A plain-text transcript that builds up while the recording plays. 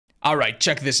Alright,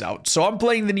 check this out. So I'm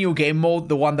playing the new game mode,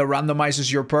 the one that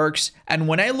randomizes your perks, and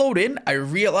when I load in, I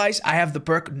realize I have the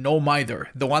perk No Mither,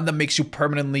 the one that makes you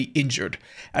permanently injured.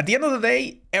 At the end of the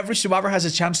day, every survivor has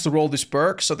a chance to roll this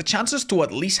perk, so the chances to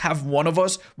at least have one of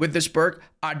us with this perk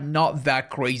are not that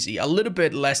crazy, a little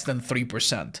bit less than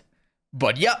 3%.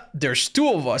 But yeah, there's two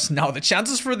of us. Now the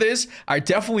chances for this are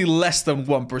definitely less than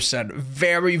 1%.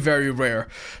 Very, very rare.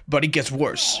 But it gets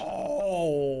worse.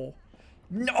 Oh,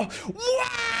 no.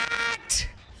 What?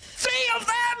 3 of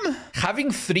them?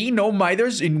 Having 3 No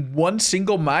Mithers in one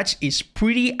single match is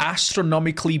pretty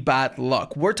astronomically bad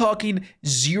luck. We're talking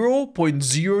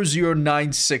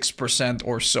 0.0096%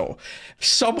 or so.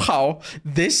 Somehow,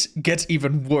 this gets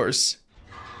even worse.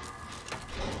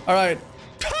 All right.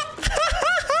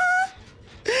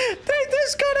 They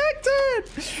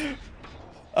disconnected!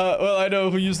 Well, I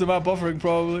know who used the map buffering,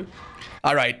 probably.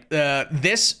 Alright,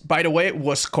 this, by the way,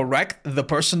 was correct. The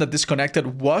person that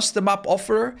disconnected was the map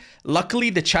offerer.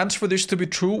 Luckily, the chance for this to be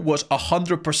true was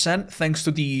 100% thanks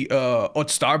to the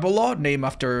Otzdarva law, named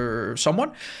after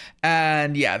someone.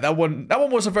 And yeah, that one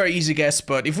was a very easy guess,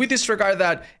 but if we disregard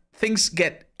that, things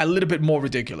get a little bit more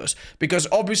ridiculous. Because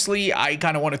obviously, I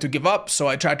kind of wanted to give up, so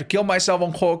I tried to kill myself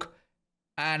on hook.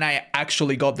 And I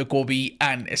actually got the Kobe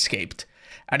and escaped.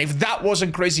 And if that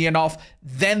wasn't crazy enough,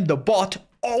 then the bot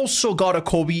also got a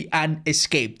Kobe and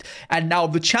escaped. And now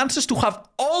the chances to have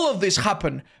all of this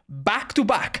happen back to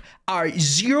back are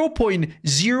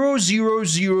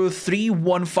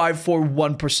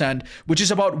 0.0003154%, which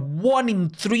is about 1 in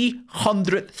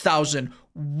 300,000.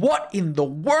 What in the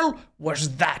world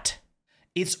was that?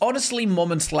 It's honestly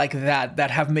moments like that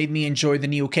that have made me enjoy the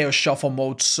new Chaos Shuffle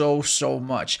mode so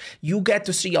much. You get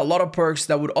to see a lot of perks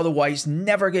that would otherwise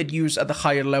never get used at the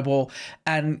higher level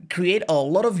and create a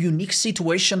lot of unique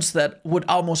situations that would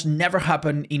almost never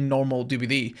happen in normal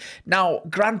DBD. Now,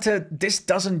 granted, this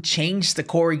doesn't change the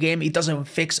core game, it doesn't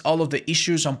fix all of the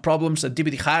issues and problems that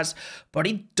DBD has, but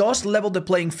it does level the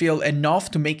playing field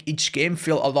enough to make each game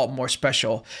feel a lot more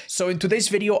special. So in today's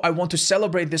video, I want to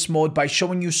celebrate this mode by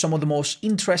showing you some of the most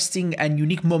interesting and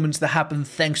unique moments that happen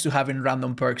thanks to having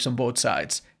random perks on both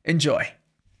sides. Enjoy.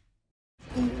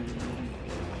 I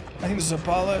think this is a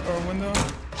pallet or a window.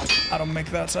 I don't make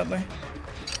that, sadly.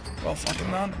 Well, fucking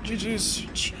not. GG's.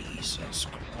 Jesus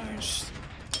Christ.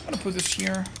 I'm gonna put this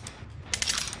here.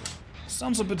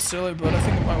 Sounds a bit silly, but I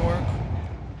think it might work.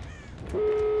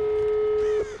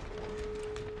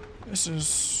 This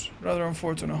is rather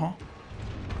unfortunate, huh?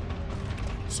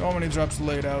 So many drops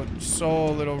laid out, so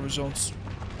little results.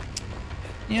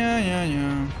 Yeah.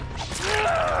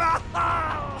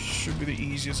 Should be the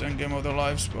easiest endgame of their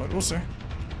lives, but we'll see.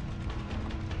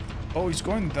 Oh, he's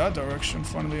going that direction,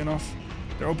 funnily enough.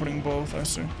 They're opening both, I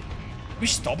see. We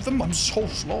stop them? I'm so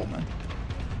slow, man.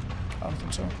 I don't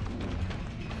think so.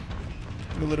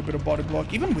 A little bit of body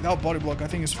block. Even without body block, I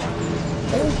think it's fine.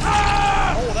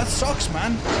 Oh, that sucks,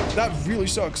 man. That really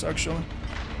sucks, actually.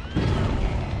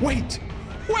 Wait!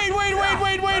 Wait!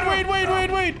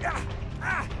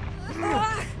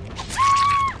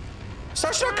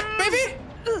 Starstruck, baby!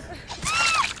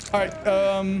 Alright,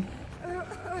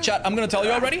 chat, I'm gonna tell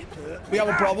you already. We have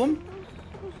a problem.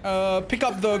 Pick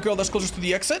up the girl that's closest to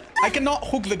the exit. I cannot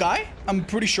hook the guy, I'm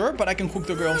pretty sure, but I can hook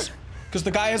the girls. Because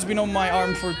the guy has been on my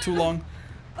arm for too long.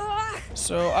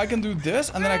 So I can do this,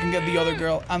 and then I can get the other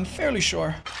girl. I'm fairly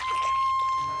sure.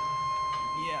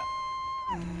 Yeah.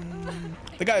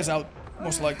 The guy is out,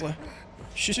 most likely.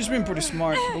 She's been pretty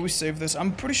smart, but we saved this.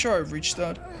 I'm pretty sure I've reached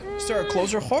that. Is there a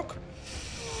closer hook?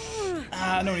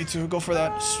 No need to. Go for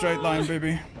that. Straight line,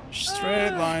 baby.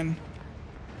 Straight line.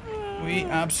 We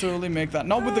absolutely make that.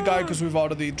 Not with the guy, because we've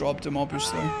already dropped him,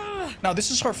 obviously. Now, this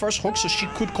is her first hook, so she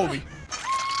could Kobe.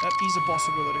 That is a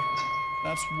possibility.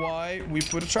 That's why we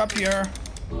put a trap here.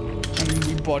 And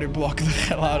we body block the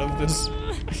hell out of this.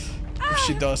 If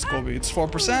she does Kobe. It's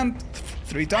 4%.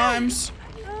 3 times.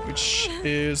 Which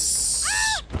is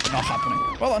not happening.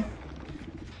 Well done.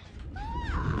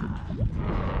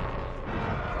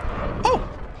 Oh!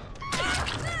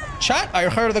 Chat, I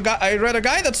read a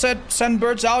guy that said send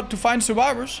birds out to find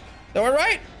survivors. They were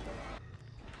right.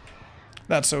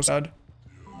 That's so sad.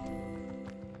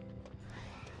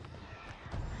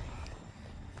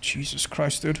 Jesus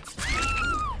Christ, dude.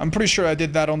 I'm pretty sure I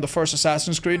did that on the first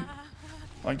Assassin's Creed.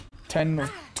 Like 10 or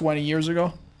 20 years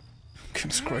ago.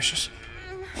 Goodness gracious.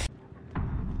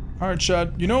 Alright,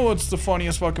 chat. You know what's the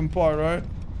funniest fucking part, right?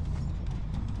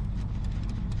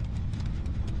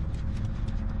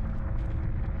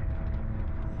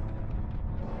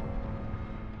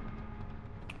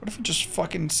 What if we just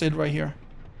fucking sit right here?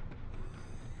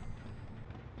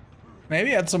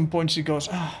 Maybe at some point she goes,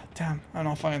 ah, oh, damn, I'm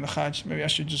not finding the hatch. Maybe I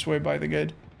should just wait by the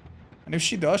gate. And if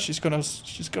she does, she's gonna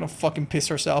fucking piss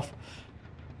herself.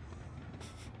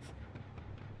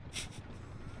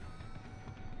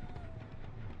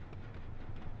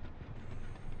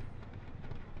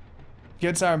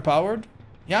 Gates are empowered?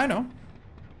 Yeah, I know.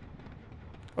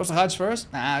 Close the hatch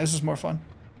first? Nah, this is more fun.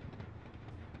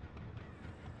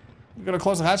 You gotta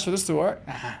close the hatch for this to work?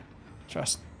 Nah,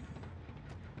 trust.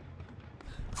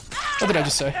 What did I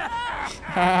just say?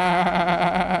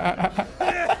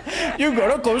 You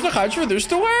gotta close the hatch for this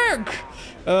to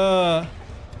work!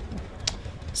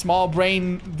 Small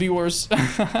brain viewers. The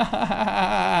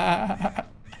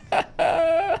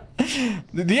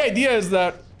idea is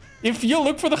that if you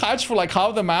look for the hatch for like half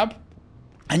of the map,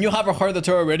 and you haven't heard the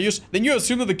terror radius, then you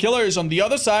assume that the killer is on the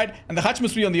other side, and the hatch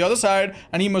must be on the other side,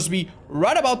 and he must be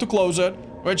right about to close it,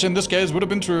 which in this case would have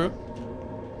been true.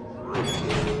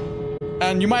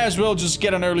 And you might as well just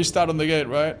get an early start on the gate,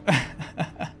 right?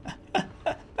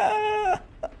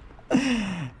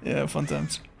 Yeah, fun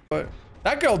times. But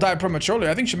that girl died prematurely.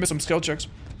 I think she missed some skill checks.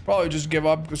 Probably just give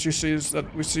up because she sees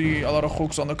that we see a lot of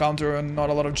hooks on the counter and not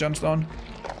a lot of gemstone.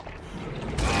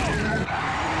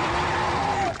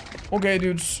 Okay,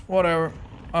 dudes, whatever.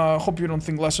 Hope you don't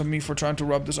think less of me for trying to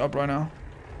rub this up right now.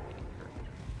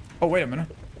 Oh, wait a minute.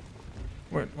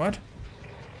 Wait, what?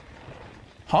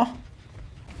 Huh?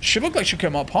 She looked like she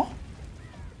came up, huh?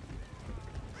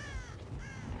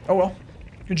 Oh well.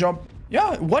 Good job.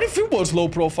 Yeah, what if it was low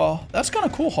profile? That's kind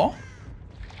of cool, huh?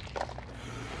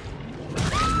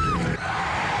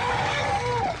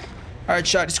 Alright,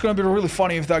 chat, it's gonna be really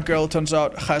funny if that girl turns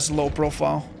out has low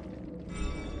profile.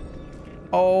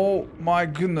 Oh my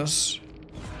goodness.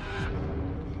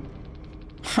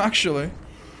 Actually,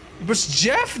 it was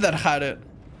Jeff that had it.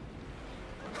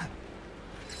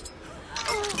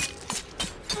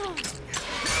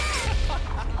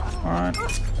 Alright.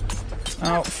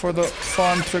 Now for the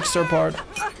fun trickster part.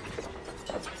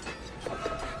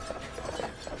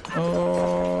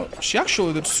 She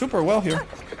actually did super well here.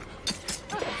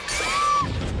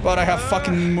 But I have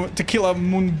fucking tequila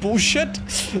moon bullshit.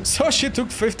 So she took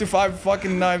 55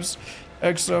 fucking knives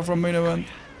extra from main event.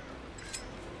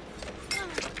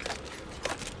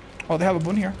 Oh, they have a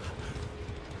boon here.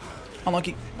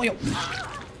 Unlucky. Oh, yo.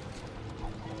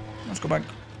 Let's go back.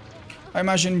 I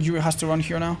imagine you has to run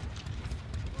here now.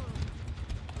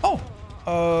 Oh.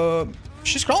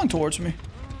 She's crawling towards me.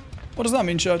 What does that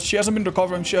mean, chat? She hasn't been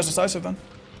recovering. She has decisive then.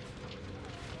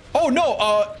 Oh,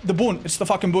 no. The boon. It's the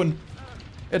fucking boon.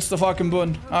 It's the fucking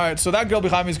boon. Alright, so that girl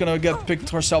behind me is gonna get picked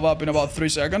herself up in about 3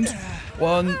 seconds.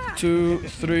 1, 2,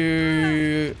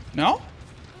 3... Now?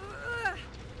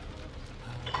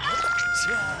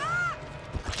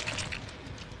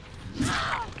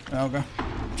 Okay.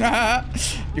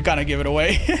 You kinda give it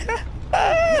away.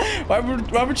 Why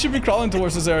would she be crawling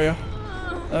towards this area?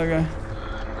 Okay.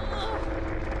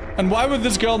 And why would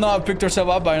this girl not have picked herself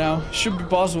up by now? Should be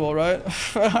possible, right?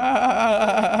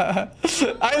 I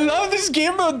love this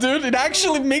game mode, dude. It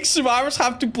actually makes survivors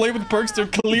have to play with perks they're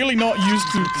clearly not used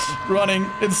to running.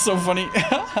 It's so funny.